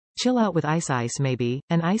Chill out with ice maybe,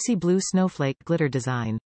 an icy blue snowflake glitter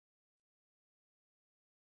design.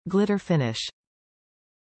 Glitter finish.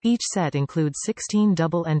 Each set includes 16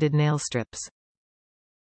 double-ended nail strips.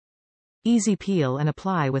 Easy peel and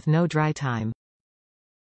apply with no dry time.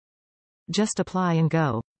 Just apply and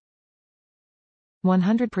go.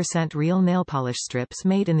 100% real nail polish strips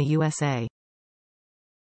made in the USA.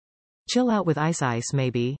 Chill out with ice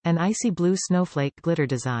maybe, an icy blue snowflake glitter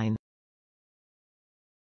design.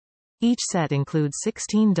 Each set includes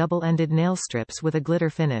 16 double-ended nail strips with a glitter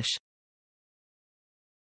finish.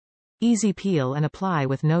 Easy peel and apply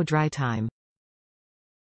with no dry time.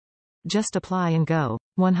 Just apply and go.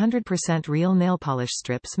 100% real nail polish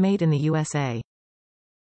strips made in the USA.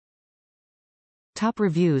 Top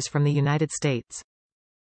reviews from the United States.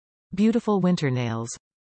 Beautiful winter nails.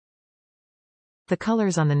 The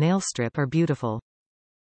colors on the nail strip are beautiful.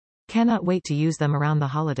 Cannot wait to use them around the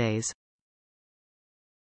holidays.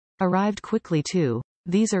 Arrived quickly too.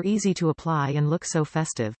 These are easy to apply and look so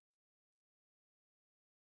festive.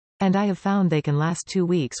 And I have found they can last 2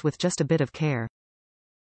 weeks with just a bit of care.